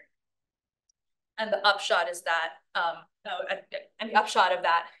future. And the upshot is that,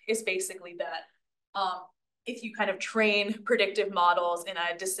 is basically that if you kind of train predictive models in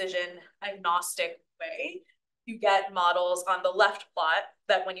a decision agnostic way, you get models on the left plot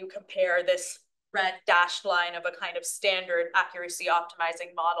that when you compare this red dashed line of a kind of standard accuracy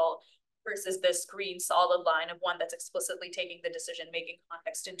optimizing model versus this green solid line of one that's explicitly taking the decision-making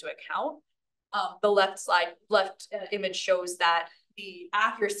context into account. The left image shows that the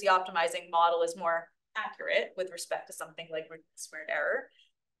accuracy optimizing model is more accurate with respect to something like squared error.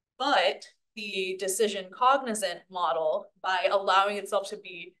 But the decision cognizant model, by allowing itself to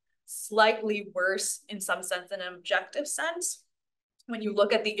be slightly worse in some sense, in an objective sense, when you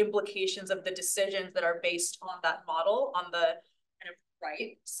look at the implications of the decisions that are based on that model on the kind of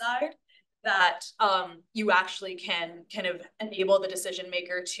right side, that you actually can kind of enable the decision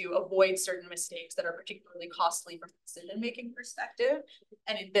maker to avoid certain mistakes that are particularly costly from a decision-making perspective.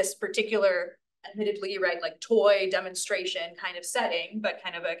 And in this particular, admittedly, right, like toy demonstration kind of setting, but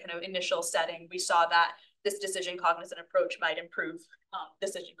kind of initial setting, we saw that this decision cognizant approach might improve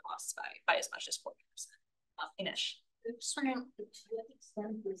decision costs by as much as 40% inish. I'm just wondering, to what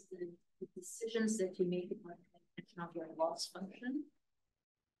extent is the decisions that you make about of your loss function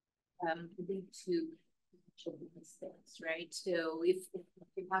lead to mistakes, right? So if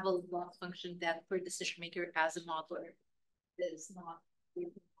you have a loss function that per decision maker as a modeler is not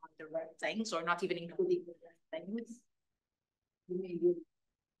on the right things or not even including the right things, you may use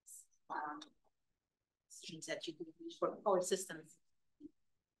decisions that you can use for power systems.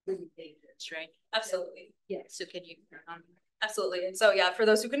 Really dangerous, right? Absolutely. Yeah. So can you Absolutely. And so, yeah, for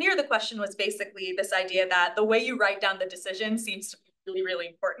those who can hear, the question was basically this idea that the way you write down the decision seems to be really, really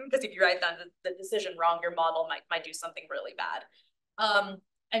important, because if you write down the decision wrong, your model might do something really bad.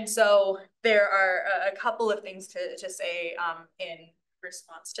 And so there are a couple of things to say in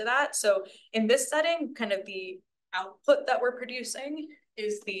response to that. So in this setting, kind of the output that we're producing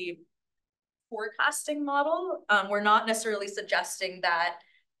is the forecasting model. We're not necessarily suggesting that,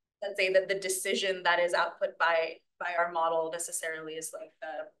 let's say, that the decision that is output by our model necessarily is like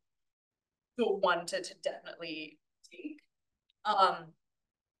the one to definitely take.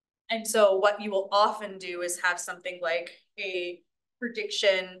 And so what you will often do is have something like a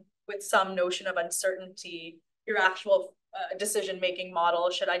prediction with some notion of uncertainty. Your actual decision-making model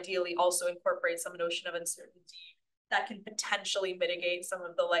should ideally also incorporate some notion of uncertainty that can potentially mitigate some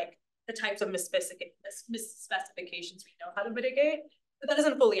of the types of misspecifications we know how to mitigate. But that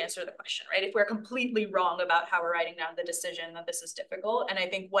doesn't fully answer the question, right? If we're completely wrong about how we're writing down the decision, then this is difficult. And I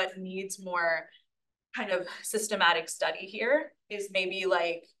think what needs more kind of systematic study here is maybe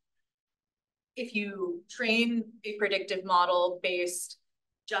like, if you train a predictive model based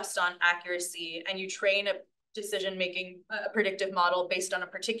just on accuracy, and you train a predictive model based on a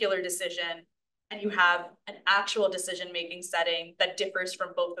particular decision, and you have an actual decision-making setting that differs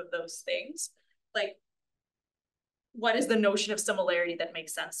from both of those things, like, what is the notion of similarity that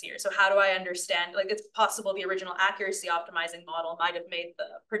makes sense here? So how do I understand, like, it's possible the original accuracy optimizing model might have made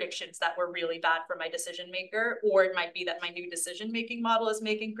the predictions that were really bad for my decision maker, or it might be that my new decision-making model is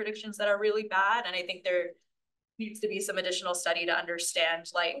making predictions that are really bad. And I think there needs to be some additional study to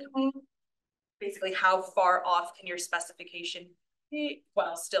understand, like, basically how far off can your specification be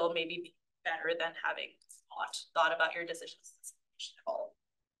while still maybe being better than having not thought about your decisions at all.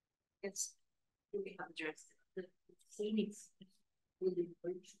 It's really addressed. The same is really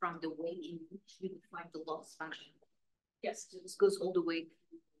emerge from the way in which you define the loss function. Yes, so this goes all the way to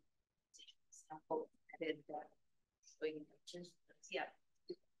the example added showing just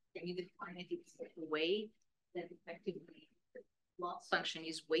can you define it in such a way that effectively the loss function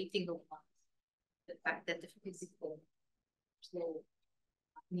is weighting the loss, the fact that the physical flow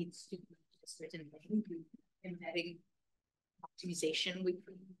needs to be a certain way, embedding optimization with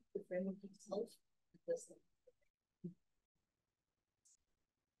the framework itself.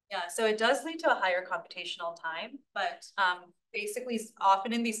 Yeah, so it does lead to a higher computational time, but basically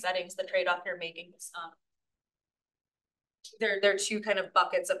often in these settings, the trade-off you're making is there are two kind of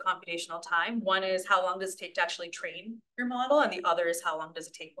buckets of computational time. One is how long does it take to actually train your model, and the other is how long does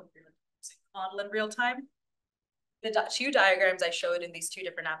it take when you're using the model in real time. The two diagrams I showed in these two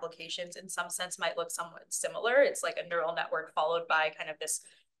different applications in some sense might look somewhat similar. It's like a neural network followed by kind of this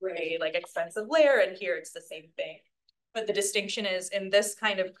gray, like, expensive layer, and here it's the same thing. But the distinction is in this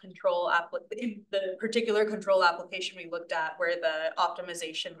kind of in the particular control application we looked at, where the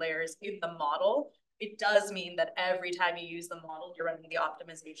optimization layer is in the model, it does mean that every time you use the model, you're running the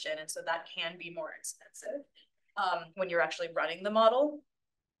optimization. And so that can be more expensive when you're actually running the model.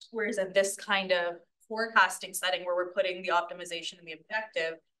 Whereas in this kind of forecasting setting where we're putting the optimization in the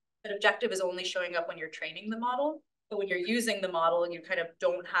objective, that objective is only showing up when you're training the model. But when you're using the model, you kind of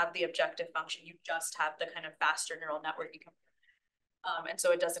don't have the objective function. You just have the kind of faster neural network you can. And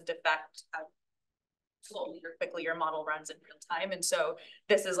so it doesn't affect how slowly or quickly your model runs in real time. And so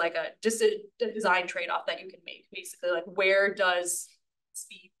this is like just a design trade-off that you can make. Basically, like where does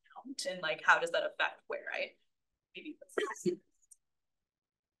speed count and like how does that affect where, right? Maybe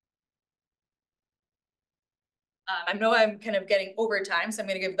I know I'm kind of getting over time, so I'm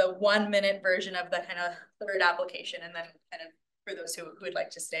going to give the 1 minute version of the kind of third application, and then kind of for those who would like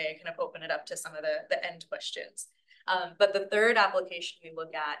to stay, kind of open it up to some of the end questions. But the third application we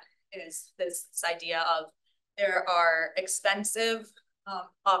look at is this idea of there are expensive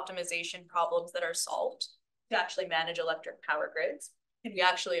optimization problems that are solved to actually manage electric power grids. And we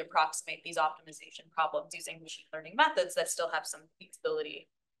actually approximate these optimization problems using machine learning methods that still have some feasibility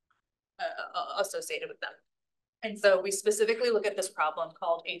associated with them. And so we specifically look at this problem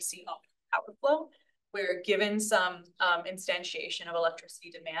called AC power flow, where given some instantiation of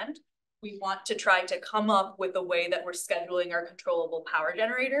electricity demand, we want to try to come up with a way that we're scheduling our controllable power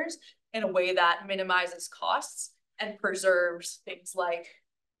generators in a way that minimizes costs and preserves things like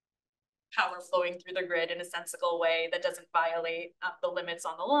power flowing through the grid in a sensible way that doesn't violate the limits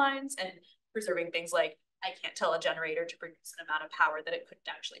on the lines, and preserving things like I can't tell a generator to produce an amount of power that it couldn't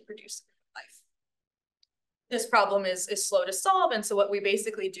actually produce in real life. This problem is slow to solve, and so what we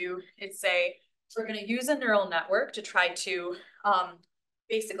basically do is say we're going to use a neural network to try to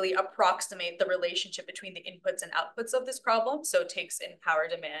basically approximate the relationship between the inputs and outputs of this problem. So it takes in power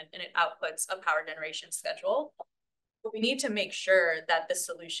demand and it outputs a power generation schedule. But we need to make sure that the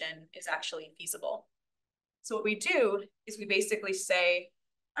solution is actually feasible. So what we do is we basically say,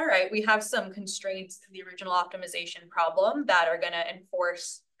 all right, we have some constraints in the original optimization problem that are going to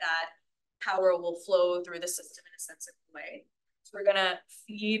enforce that power will flow through the system in a sensible way. So we're going to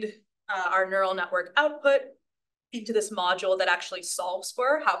feed our neural network output into this module that actually solves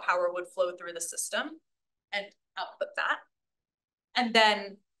for how power would flow through the system and output that. And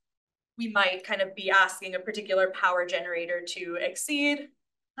then we might kind of be asking a particular power generator to exceed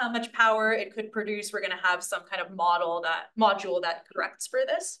how much power it could produce. We're going to have some kind of module that corrects for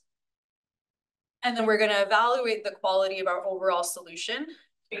this. And then we're going to evaluate the quality of our overall solution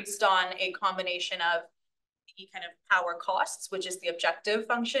based on a combination of the kind of power costs, which is the objective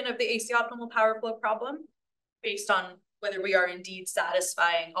function of the AC optimal power flow problem, based on whether we are indeed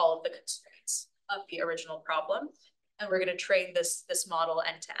satisfying all of the constraints of the original problem. And we're going to train this model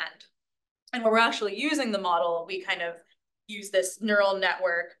end to end. And when we're actually using the model, we kind of use this neural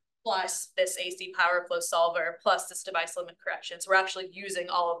network plus this AC power flow solver plus this device limit correction. So we're actually using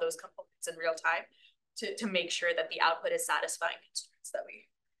all of those components in real time to make sure that the output is satisfying constraints that we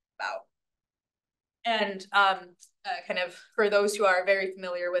about. And kind of for those who are very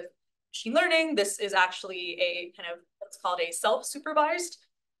familiar with machine learning, this is actually a kind of what's called a self-supervised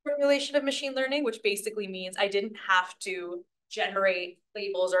formulation of machine learning, which basically means I didn't have to generate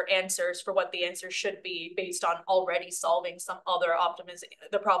labels or answers for what the answer should be based on already solving some other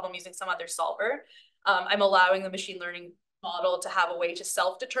the problem using some other solver. I'm allowing the machine learning model to have a way to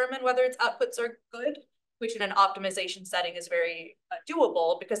self-determine whether its outputs are good, which in an optimization setting is very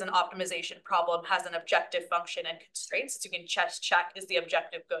doable because an optimization problem has an objective function and constraints. So you can just check, is the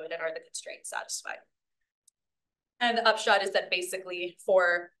objective good and are the constraints satisfied? And the upshot is that basically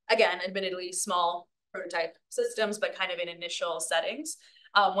for, again, admittedly small prototype systems, but kind of in initial settings,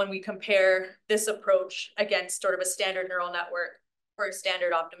 when we compare this approach against sort of a standard neural network or a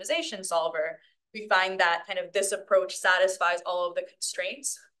standard optimization solver, we find that kind of this approach satisfies all of the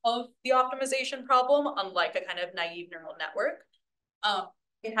constraints of the optimization problem, unlike a kind of naive neural network.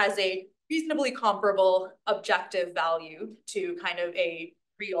 It has a reasonably comparable objective value to kind of a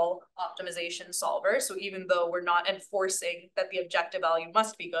real optimization solver. So even though we're not enforcing that the objective value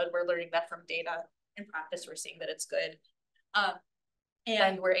must be good, we're learning that from data. In practice, we're seeing that it's good.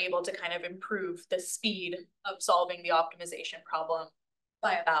 And we're able to kind of improve the speed of solving the optimization problem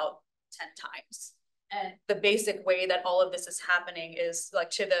by about 10 times. And the basic way that all of this is happening is, like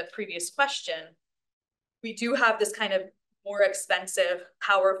to the previous question, we do have this kind of more expensive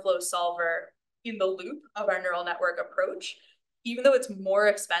power flow solver in the loop of our neural network approach. Even though it's more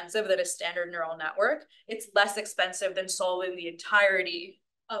expensive than a standard neural network, it's less expensive than solving the entirety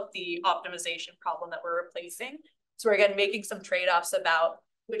of the optimization problem that we're replacing. So we're again making some trade-offs about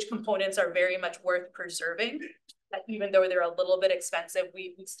which components are very much worth preserving. That even though they're a little bit expensive,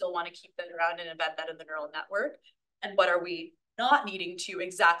 we still want to keep them around and embed that in the neural network. And what are we not needing to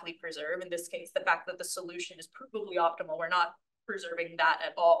exactly preserve? In this case, the fact that the solution is provably optimal, we're not preserving that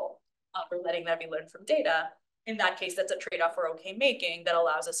at all. We're letting that be learned from data. In that case, that's a trade-off we're okay making that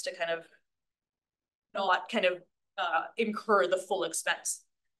allows us to kind of not kind of incur the full expense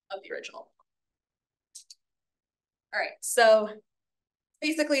of the original. All right, so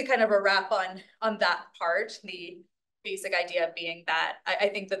basically kind of a wrap on that part, the basic idea being that I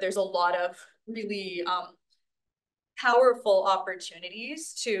think that there's a lot of really powerful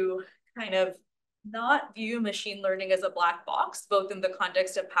opportunities to kind of not view machine learning as a black box, both in the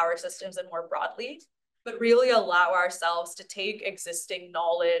context of power systems and more broadly, but really allow ourselves to take existing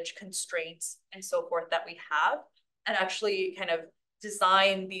knowledge, constraints, and so forth that we have, and actually kind of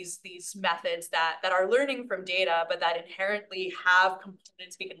design these methods that are learning from data, but that inherently have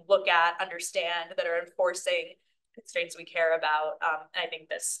components we can look at, understand, that are enforcing constraints we care about. And I think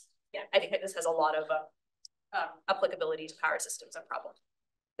this has a lot of applicability to power systems and problems.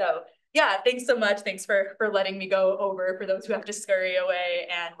 So yeah, thanks so much. Thanks for letting me go over, for those who have to scurry away,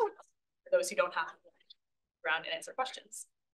 and for those who don't have to around and answer questions.